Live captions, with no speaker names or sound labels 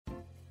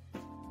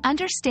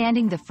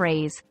Understanding the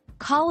phrase,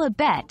 call a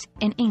bet,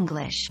 in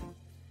English.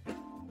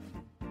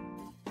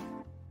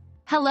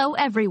 Hello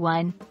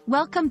everyone,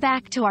 welcome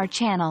back to our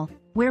channel,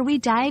 where we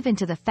dive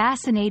into the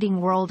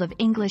fascinating world of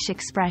English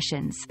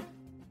expressions.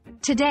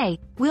 Today,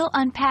 we'll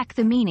unpack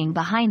the meaning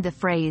behind the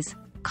phrase,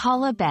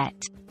 call a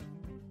bet.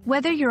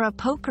 Whether you're a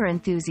poker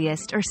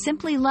enthusiast or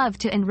simply love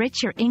to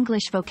enrich your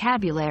English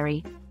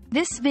vocabulary,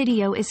 this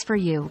video is for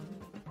you.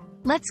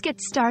 Let's get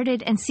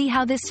started and see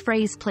how this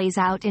phrase plays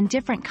out in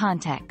different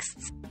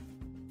contexts.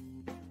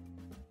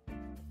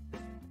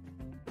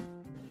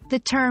 The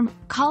term,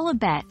 call a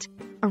bet,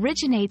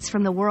 originates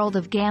from the world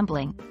of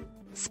gambling,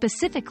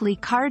 specifically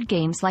card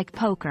games like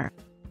poker.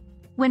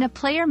 When a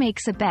player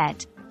makes a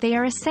bet, they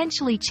are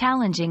essentially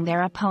challenging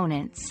their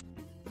opponents.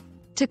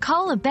 To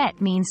call a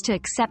bet means to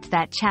accept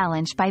that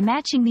challenge by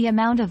matching the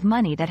amount of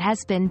money that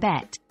has been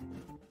bet.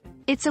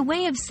 It's a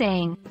way of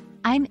saying,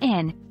 I'm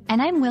in,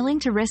 and I'm willing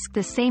to risk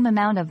the same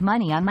amount of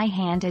money on my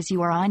hand as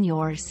you are on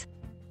yours.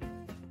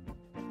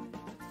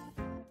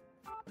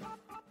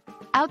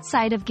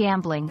 Outside of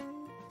gambling,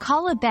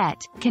 call a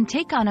bet can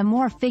take on a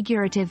more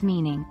figurative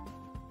meaning.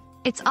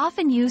 It's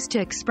often used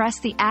to express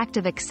the act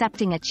of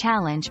accepting a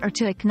challenge or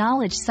to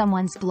acknowledge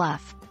someone's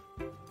bluff.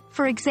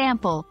 For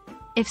example,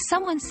 if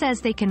someone says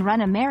they can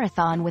run a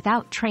marathon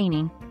without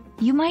training,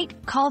 you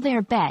might call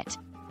their bet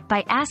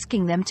by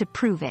asking them to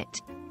prove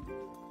it.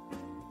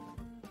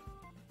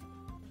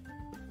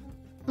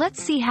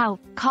 Let's see how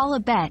call a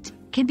bet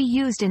can be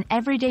used in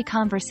everyday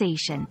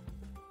conversation.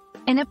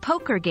 In a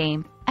poker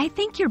game, I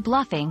think you're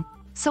bluffing,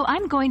 so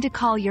I'm going to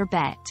call your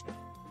bet.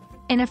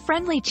 In a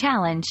friendly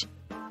challenge,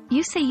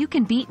 you say you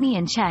can beat me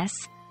in chess.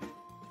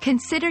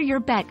 Consider your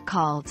bet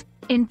called.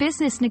 In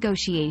business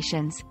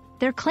negotiations,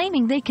 they're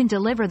claiming they can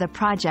deliver the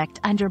project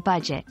under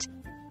budget.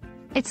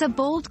 It's a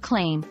bold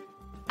claim.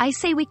 I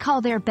say we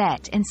call their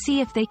bet and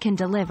see if they can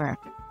deliver.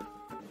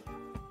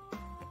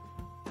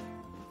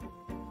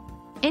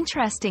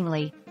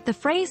 Interestingly, the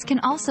phrase can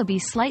also be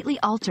slightly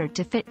altered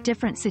to fit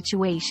different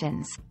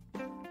situations.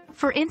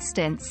 For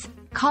instance,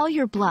 call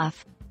your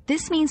bluff.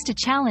 This means to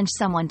challenge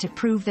someone to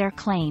prove their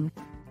claim.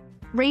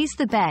 Raise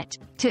the bet,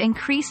 to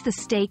increase the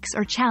stakes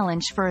or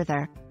challenge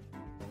further.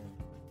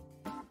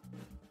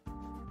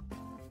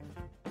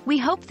 We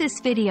hope this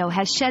video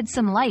has shed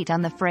some light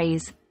on the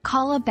phrase,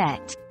 call a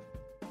bet.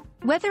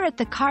 Whether at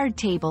the card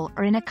table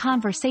or in a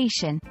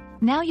conversation,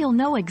 now you'll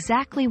know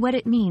exactly what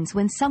it means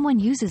when someone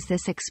uses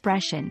this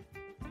expression.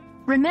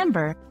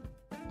 Remember,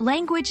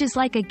 language is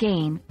like a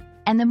game,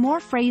 and the more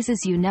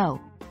phrases you know,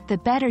 the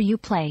better you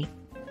play.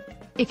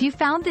 If you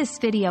found this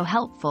video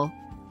helpful,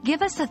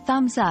 give us a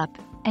thumbs up,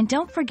 and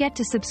don't forget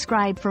to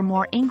subscribe for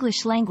more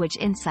English language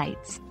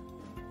insights.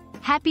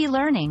 Happy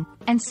learning,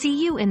 and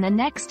see you in the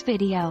next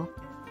video.